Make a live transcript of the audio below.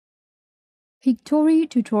Pictory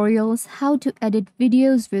tutorials: how to edit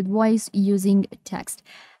videos with voice using text.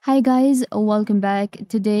 Hi guys, welcome back.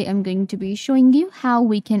 Today I'm going to be showing you how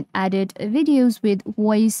we can edit videos with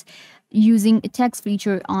voice using a text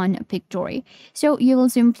feature on Pictory. So you will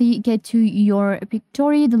simply get to your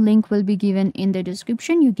Pictory. The link will be given in the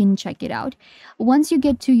description. You can check it out. Once you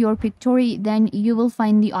get to your Pictory, then you will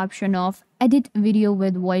find the option of edit video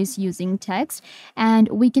with voice using text, and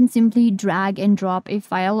we can simply drag and drop a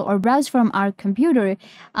file or browse from our computer,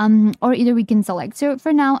 or either we can select. So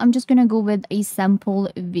for now I'm just gonna go with a sample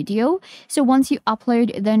video. So once you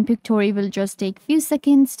upload, then Pictory will just take few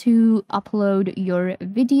seconds to upload your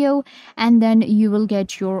video, and then you will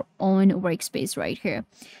get your own workspace right here.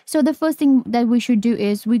 So the first thing that we should do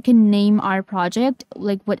is we can name our project,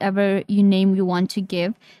 like whatever you name you want to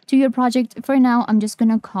give to your project. For now I'm just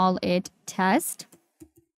gonna call it test.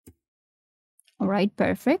 All right,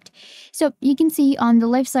 perfect. So you can see on the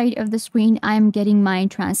left side of the screen, I'm getting my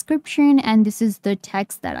transcription, and this is the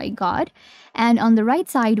text that I got. And on the right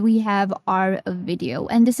side, we have our video,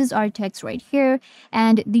 and this is our text right here.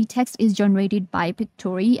 And the text is generated by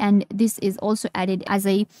Pictory, and this is also added as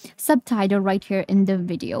a subtitle right here in the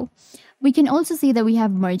video. We can also see that we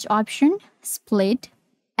have merge option, split,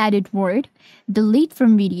 edit word, delete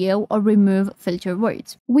from video, or remove filter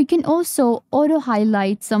words. We can also auto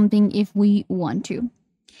highlight something if we want to.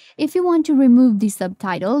 If you want to remove the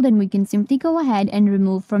subtitle, then we can simply go ahead and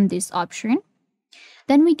remove from this option.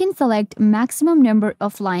 Then we can select maximum number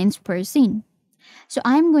of lines per scene. So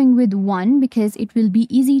I'm going with 1 because it will be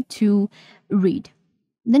easy to read.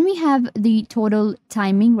 Then we have the total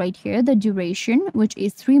timing right here, the duration, which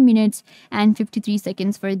is 3 minutes and 53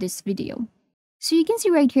 seconds for this video. So you can see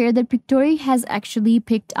right here that Pictory has actually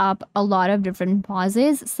picked up a lot of different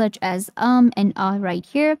pauses, such as and right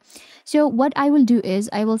here. So what I will do is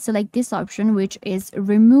I will select this option, which is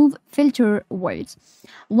remove filter words.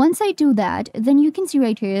 Once I do that, then you can see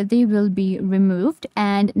right here they will be removed,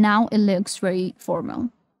 and now it looks very formal.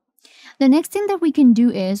 The next thing that we can do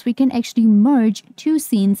is we can actually merge two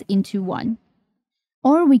scenes into one,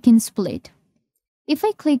 or we can split. If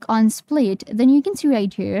I click on split, then you can see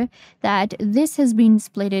right here that this has been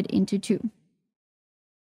splitted into two.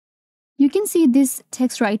 You can see this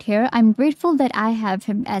text right here. I'm grateful that I have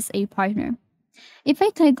him as a partner. If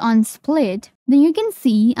I click on split, then you can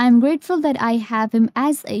see I'm grateful that I have him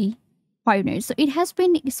as a partner. So it has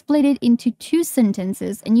been splitted into two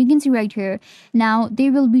sentences, and you can see right here now they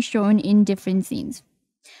will be shown in different scenes.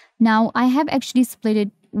 Now I have actually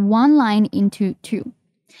splitted one line into two.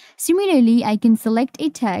 Similarly, I can select a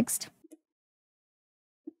text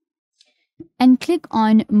and click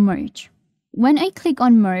on merge. When I click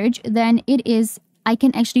on merge, then I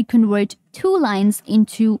can actually convert two lines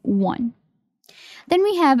into one. Then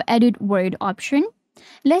we have edit word option.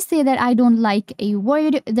 Let's say that I don't like a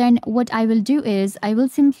word, then what I will do is I will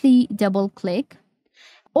simply double click,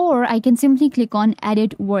 or I can simply click on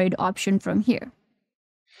edit word option from here.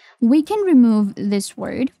 We can remove this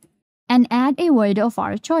word and add a word of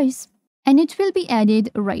our choice, and it will be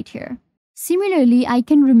added right here. Similarly, I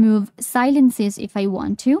can remove silences if I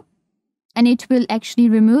want to, and it will actually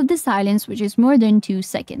remove the silence, which is more than 2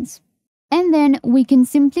 seconds. And then we can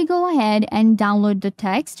simply go ahead and download the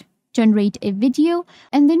text, generate a video,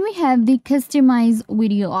 and then we have the customize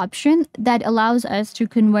video option that allows us to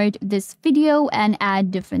convert this video and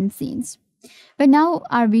add different scenes. But now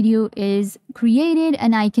our video is created,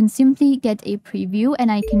 and I can simply get a preview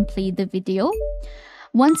and I can play the video.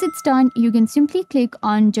 Once it's done, you can simply click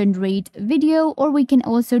on generate video, or we can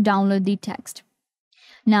also download the text.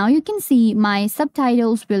 Now you can see my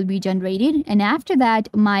subtitles will be generated, and after that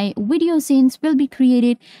my video scenes will be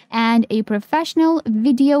created and a professional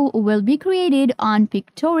video will be created on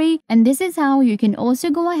Pictory. And this is how you can also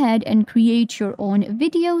go ahead and create your own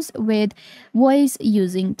videos with voice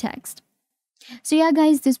using text. So yeah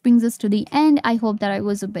guys, this brings us to the end. I hope that I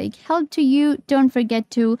was a big help to you. Don't forget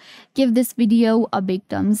to give this video a big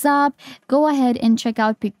thumbs up. Go ahead and check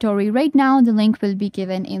out Pictory right now. The link will be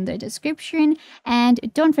given in the description.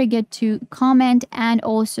 And don't forget to comment and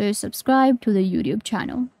also subscribe to the YouTube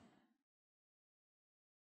channel.